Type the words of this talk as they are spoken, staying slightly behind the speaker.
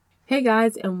Hey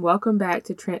guys, and welcome back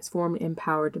to Transform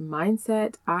Empowered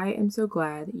Mindset. I am so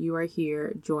glad you are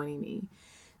here joining me.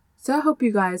 So I hope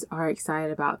you guys are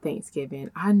excited about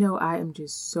Thanksgiving. I know I am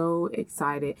just so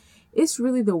excited. It's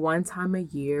really the one time a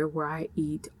year where I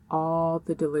eat all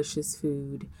the delicious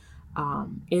food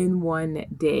in one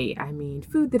day. I mean,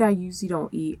 food that I usually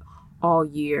don't eat all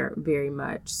year very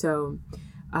much. So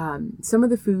some of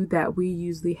the food that we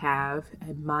usually have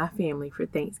in my family for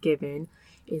Thanksgiving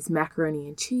is macaroni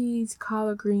and cheese,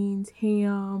 collard greens,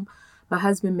 ham. My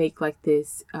husband make like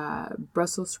this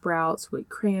Brussels sprouts with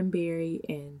cranberry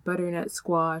and butternut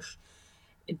squash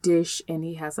dish, and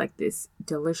he has like this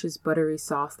delicious buttery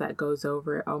sauce that goes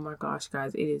over it. Oh my gosh,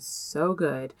 guys, it is so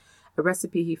good. A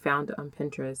recipe he found on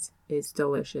Pinterest is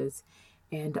delicious.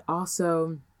 And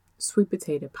also sweet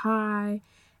potato pie.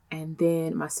 And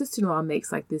then my sister-in-law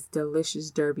makes like this delicious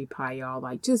derby pie, y'all.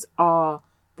 Like just all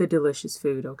the delicious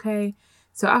food, okay?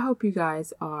 So I hope you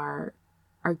guys are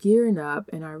gearing up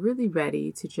and are really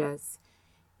ready to just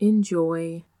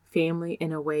enjoy family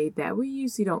in a way that we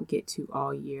usually don't get to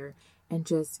all year and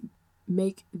just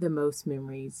make the most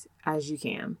memories as you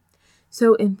can.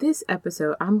 So in this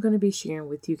episode, I'm going to be sharing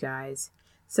with you guys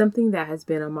something that has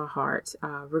been on my heart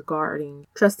regarding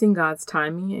trusting God's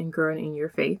timing and growing in your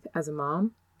faith as a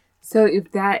mom. So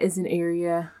if that is an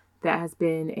area that has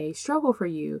been a struggle for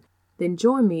you, then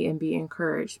join me and be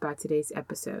encouraged by today's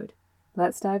episode.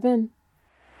 Let's dive in.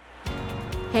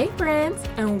 Hey friends,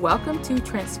 and welcome to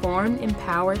Transform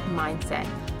Empowered Mindset.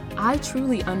 I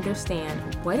truly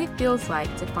understand what it feels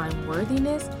like to find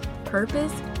worthiness,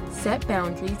 purpose, set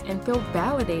boundaries, and feel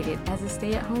validated as a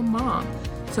stay-at-home mom.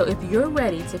 So if you're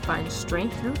ready to find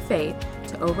strength through faith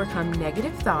to overcome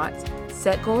negative thoughts,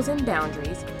 set goals and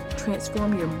boundaries,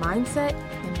 transform your mindset,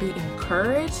 and be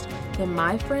encouraged, then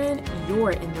my friend,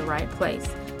 you're in the right place.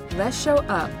 Let's show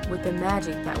up with the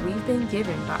magic that we've been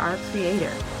given by our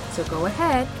Creator. So go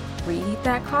ahead, reheat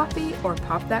that coffee or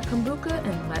pop that kombucha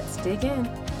and let's dig in.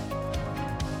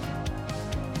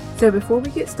 So before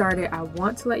we get started, I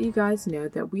want to let you guys know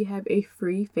that we have a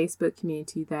free Facebook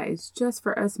community that is just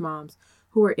for us moms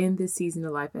who are in this season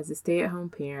of life as a stay-at-home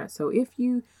parent. So if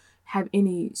you have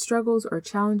any struggles or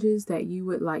challenges that you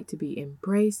would like to be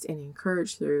embraced and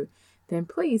encouraged through, then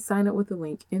please sign up with the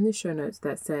link in the show notes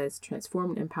that says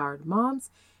Transform Empowered Moms,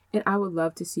 and I would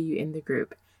love to see you in the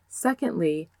group.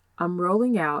 Secondly, I'm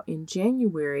rolling out in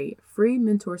January free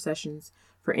mentor sessions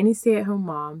for any stay-at-home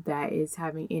mom that is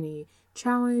having any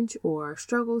challenge or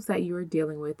struggles that you are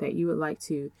dealing with that you would like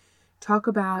to talk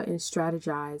about and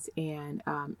strategize and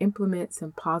implement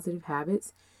some positive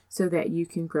habits so that you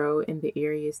can grow in the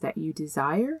areas that you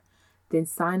desire. Then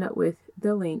sign up with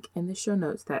the link in the show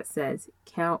notes that says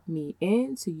count me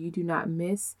in so you do not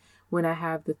miss when I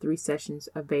have the 3 sessions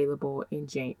available in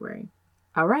January.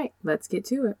 All right, let's get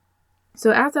to it.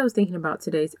 So as I was thinking about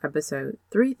today's episode,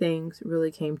 3 things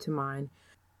really came to mind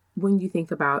when you think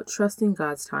about trusting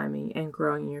God's timing and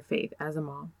growing in your faith as a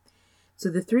mom. So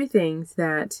the 3 things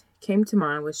that came to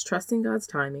mind was trusting God's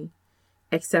timing,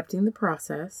 accepting the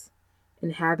process,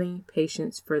 and having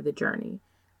patience for the journey.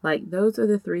 Like those are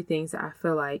the 3 things that I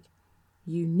feel like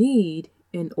you need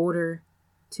in order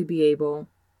to be able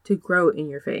to grow in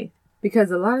your faith. Because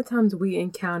a lot of times we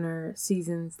encounter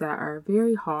seasons that are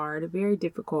very hard, very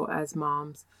difficult as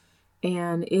moms,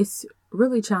 and it's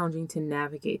really challenging to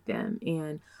navigate them.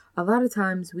 And a lot of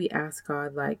times we ask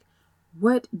God, like,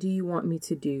 what do you want me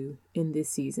to do in this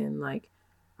season? Like,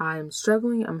 I'm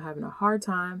struggling, I'm having a hard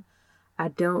time. I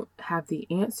don't have the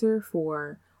answer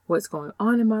for what's going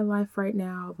on in my life right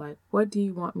now. Like, what do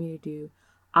you want me to do?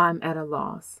 I'm at a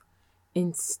loss.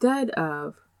 Instead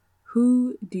of,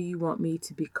 who do you want me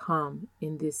to become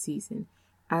in this season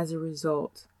as a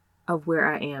result of where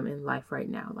I am in life right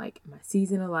now? Like my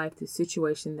season of life, the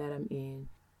situation that I'm in.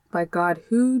 Like, God,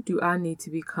 who do I need to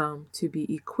become to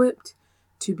be equipped,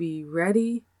 to be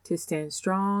ready, to stand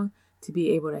strong, to be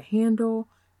able to handle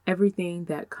everything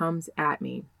that comes at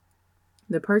me?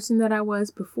 The person that I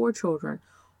was before children,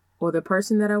 or the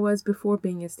person that I was before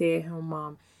being a stay-at-home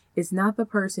mom, is not the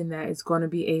person that is going to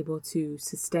be able to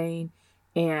sustain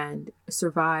and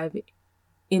survive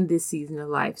in this season of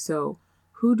life. So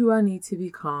who do I need to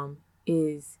become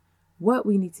is what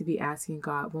we need to be asking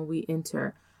God when we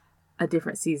enter a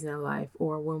different season of life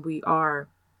or when we are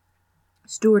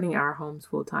stewarding our homes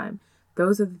full time.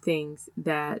 Those are the things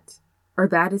that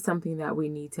is something that we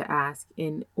need to ask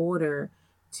in order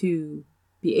to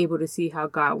be able to see how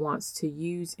God wants to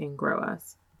use and grow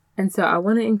us. And so I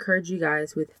want to encourage you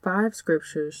guys with 5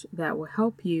 scriptures that will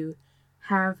help you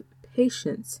have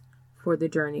patience for the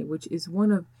journey, which is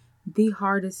one of the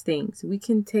hardest things. We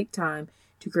can take time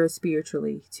to grow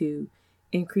spiritually, to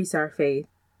increase our faith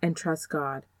and trust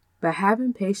God. But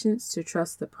having patience to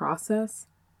trust the process,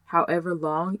 however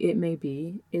long it may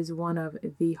be, is one of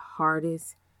the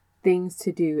hardest things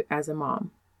to do as a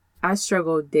mom. I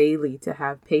struggle daily to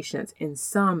have patience in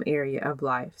some area of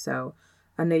life, so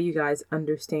I know you guys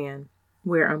understand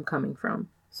where I'm coming from.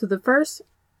 So the first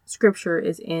scripture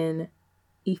is in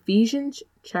Ephesians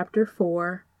chapter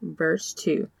 4, verse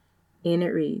 2, and it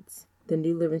reads, the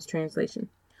New Living Translation,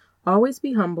 always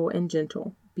be humble and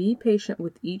gentle, be patient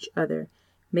with each other,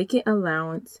 making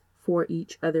allowance for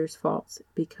each other's faults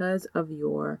because of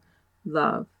your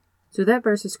love. So that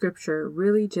verse of scripture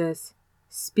really just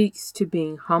speaks to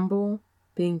being humble,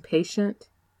 being patient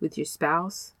with your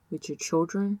spouse, with your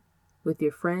children, with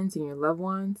your friends and your loved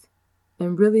ones,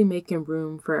 and really making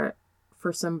room for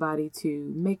somebody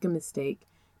to make a mistake,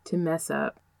 to mess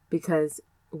up, because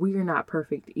we are not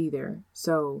perfect either.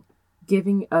 So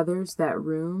giving others that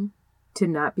room to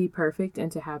not be perfect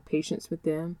and to have patience with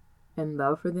them and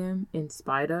love for them in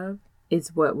spite of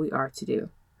is what we are to do,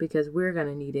 because we're going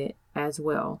to need it as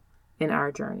well in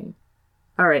our journey.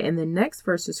 All right, and the next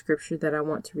verse of scripture that I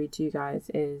want to read to you guys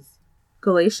is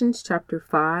Galatians chapter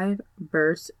 5,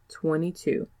 verse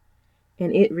 22.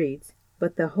 And it reads,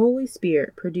 but the Holy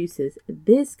Spirit produces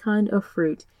this kind of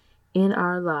fruit in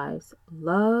our lives: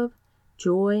 love,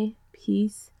 joy,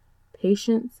 peace,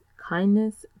 patience,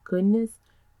 kindness, goodness,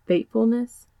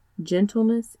 faithfulness,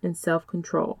 gentleness, and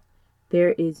self-control.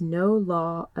 There is no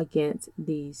law against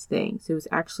these things. It was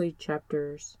actually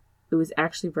verse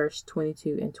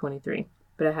 22 and 23,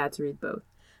 but I had to read both.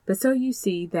 But so you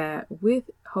see that with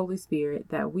Holy Spirit,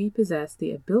 that we possess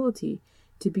the ability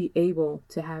to be able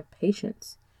to have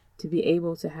patience, to be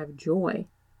able to have joy,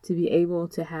 to be able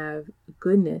to have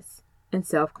goodness and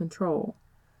self-control.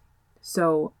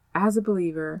 So as a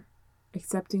believer,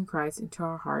 accepting Christ into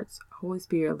our hearts, Holy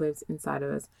Spirit lives inside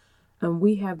of us, and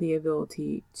we have the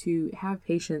ability to have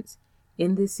patience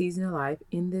in this season of life,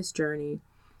 in this journey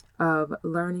of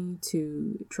learning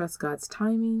to trust God's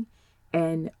timing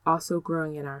and also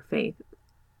growing in our faith.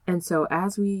 And so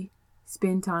as we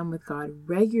spend time with God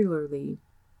regularly,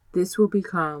 this will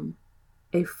become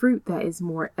a fruit that is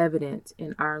more evident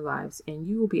in our lives, and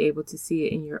you will be able to see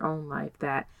it in your own life,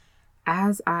 that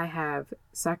as I have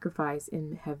sacrificed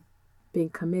and have been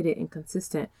committed and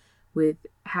consistent with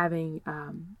having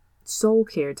soul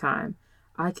care time,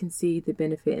 I can see the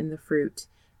benefit in the fruit,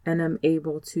 and I'm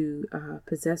able to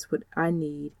possess what I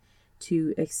need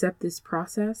to accept this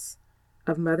process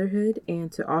of motherhood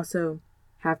and to also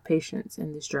have patience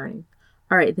in this journey.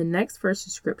 All right, the next verse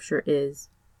of scripture is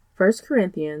 1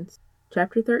 Corinthians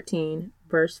chapter 13,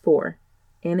 verse 4,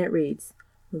 and it reads,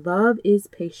 love is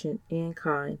patient and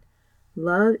kind.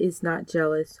 Love is not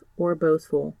jealous or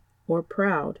boastful or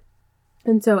proud.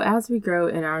 And so as we grow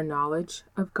in our knowledge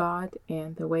of God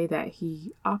and the way that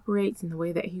He operates and the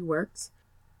way that He works,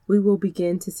 we will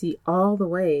begin to see all the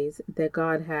ways that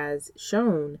God has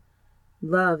shown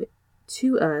love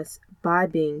to us by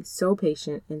being so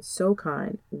patient and so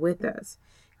kind with us.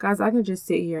 Guys, I can just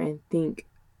sit here and think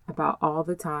about all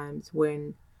the times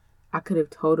when I could have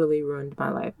totally ruined my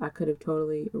life. I could have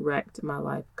totally wrecked my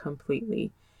life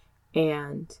completely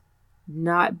and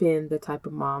not been the type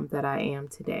of mom that I am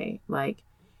today. Like,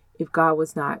 if God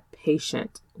was not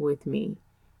patient with me,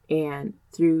 and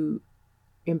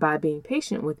by being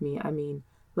patient with me, I mean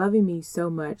loving me so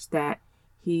much that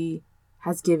He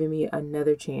has given me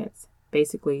another chance,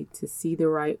 basically, to see the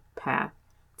right path,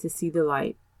 to see the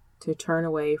light, to turn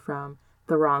away from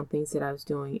the wrong things that I was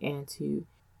doing, and to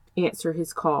answer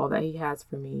His call that He has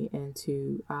for me, and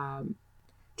to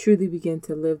truly begin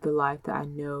to live the life that I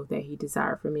know that He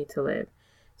desired for me to live.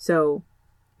 So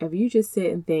if you just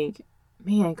sit and think,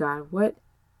 man, God, what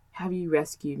have you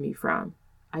rescued me from?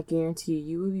 I guarantee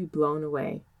you will be blown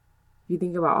away. You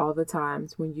think about all the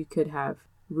times when you could have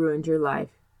ruined your life,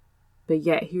 but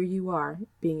yet here you are,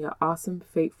 being an awesome,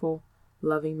 faithful,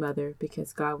 loving mother,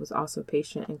 because God was also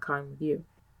patient and kind with you.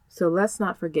 So let's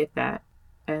not forget that,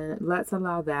 and let's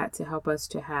allow that to help us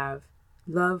to have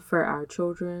love for our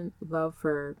children, love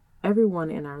for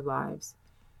everyone in our lives,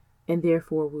 and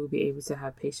therefore we'll be able to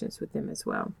have patience with them as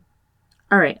well.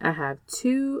 All right, I have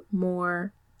 2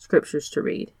 more scriptures to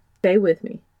read. Stay with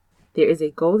me. There is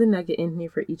a golden nugget in here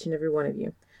for each and every one of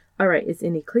you. All right, it's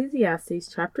in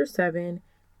Ecclesiastes chapter 7,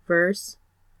 verse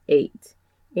 8,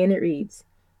 and it reads,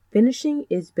 finishing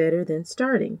is better than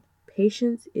starting.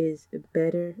 Patience is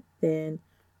better than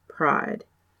pride.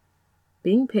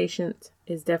 Being patient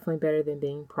is definitely better than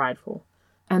being prideful.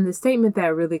 And the statement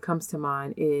that really comes to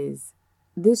mind is,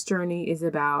 this journey is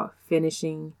about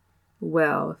finishing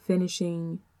well,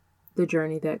 finishing the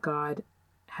journey that God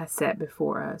has set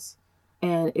before us.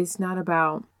 And it's not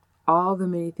about all the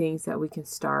many things that we can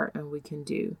start and we can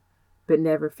do, but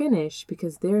never finish,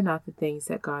 because they're not the things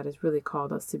that God has really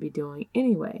called us to be doing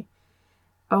anyway.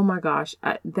 Oh my gosh,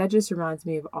 that just reminds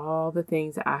me of all the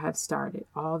things that I have started,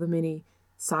 all the many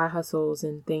side hustles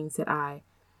and things that I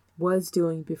was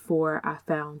doing before I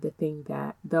found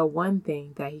the one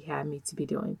thing that He had me to be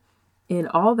doing. And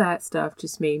all that stuff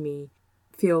just made me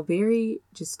feel very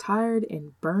just tired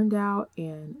and burned out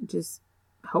and just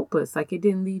hopeless. Like, it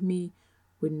didn't leave me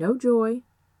with no joy,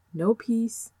 no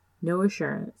peace, no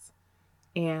assurance.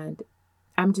 And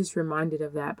I'm just reminded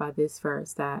of that by this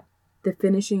verse, that the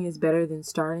finishing is better than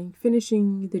starting,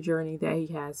 finishing the journey that He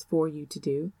has for you to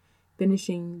do,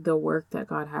 finishing the work that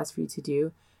God has for you to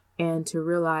do, and to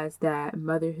realize that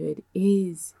motherhood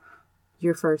is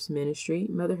your first ministry.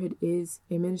 Motherhood is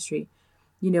a ministry.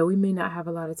 We may not have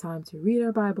a lot of time to read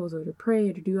our Bibles or to pray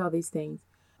or to do all these things,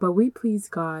 but we please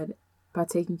God by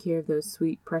taking care of those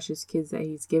sweet, precious kids that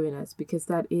He's given us, because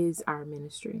that is our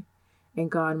ministry. And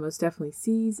God most definitely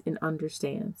sees and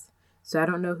understands. So I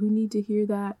don't know who need to hear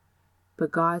that,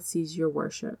 but God sees your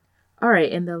worship. All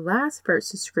right, and the last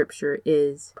verse of scripture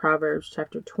is Proverbs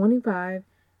chapter 25,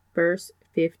 verse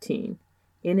 15.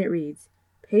 And it reads,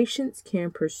 "Patience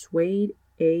can persuade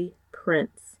a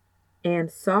prince,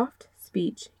 and soft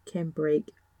speech can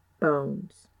break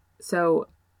bones." So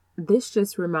this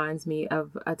just reminds me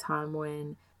of a time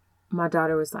when my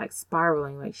daughter was like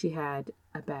spiraling, like she had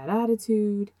a bad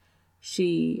attitude.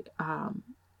 She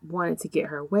wanted to get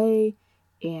her way,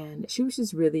 and she was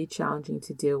just really challenging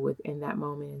to deal with in that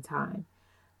moment in time.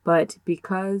 But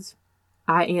because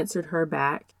I answered her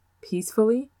back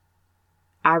peacefully,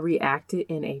 I reacted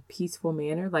in a peaceful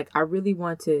manner. Like, I really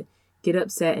want to get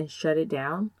upset and shut it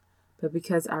down, but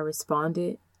because I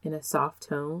responded in a soft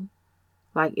tone,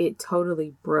 like, it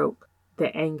totally broke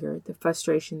the anger, the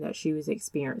frustration that she was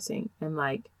experiencing. And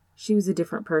like, she was a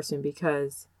different person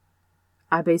because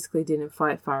I basically didn't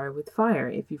fight fire with fire.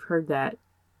 If you've heard that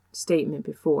statement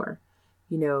before,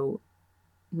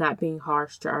 not being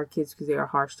harsh to our kids because they are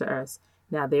harsh to us.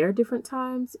 Now, there are different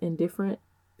times and different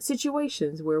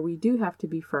situations where we do have to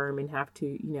be firm and have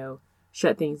to,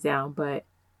 shut things down. But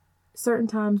certain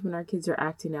times when our kids are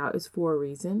acting out is for a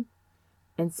reason.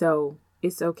 And so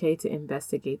it's okay to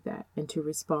investigate that and to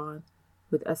respond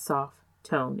with a soft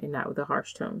tone and not with a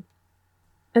harsh tone.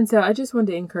 And so I just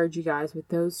wanted to encourage you guys with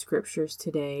those scriptures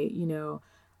today.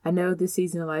 I know this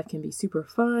season of life can be super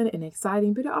fun and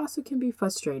exciting, but it also can be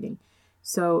frustrating.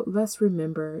 So let's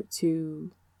remember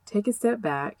to take a step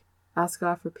back, ask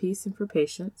God for peace and for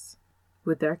patience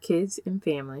with our kids and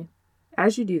family.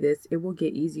 As you do this, it will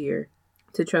get easier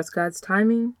to trust God's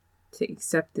timing, to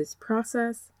accept this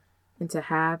process, and to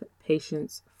have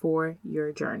patience for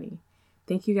your journey.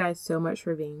 Thank you guys so much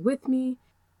for being with me.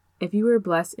 If you were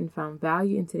blessed and found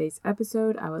value in today's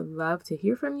episode, I would love to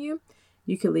hear from you.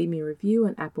 You can leave me a review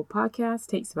on Apple Podcasts.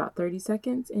 Takes about 30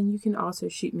 seconds. And you can also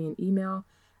shoot me an email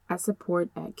at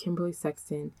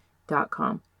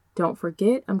support@KimberlySexton.com. Don't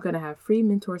forget, I'm going to have free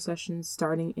mentor sessions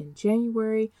starting in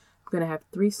January. I'm going to have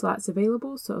 3 slots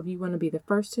available. So if you want to be the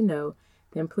first to know,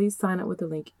 then please sign up with the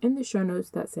link in the show notes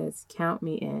that says Count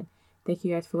Me In. Thank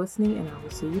you guys for listening, and I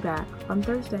will see you back on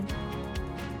Thursday.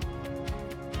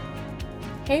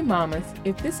 Hey mamas,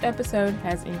 if this episode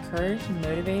has encouraged,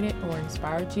 motivated, or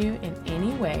inspired you in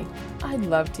any way, I'd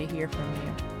love to hear from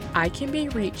you. I can be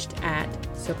reached at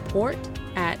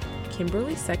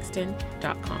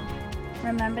support@KimberlySexton.com.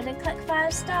 Remember to click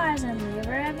 5 stars and leave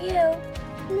a review.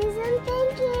 Please and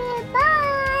thank you.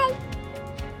 Bye.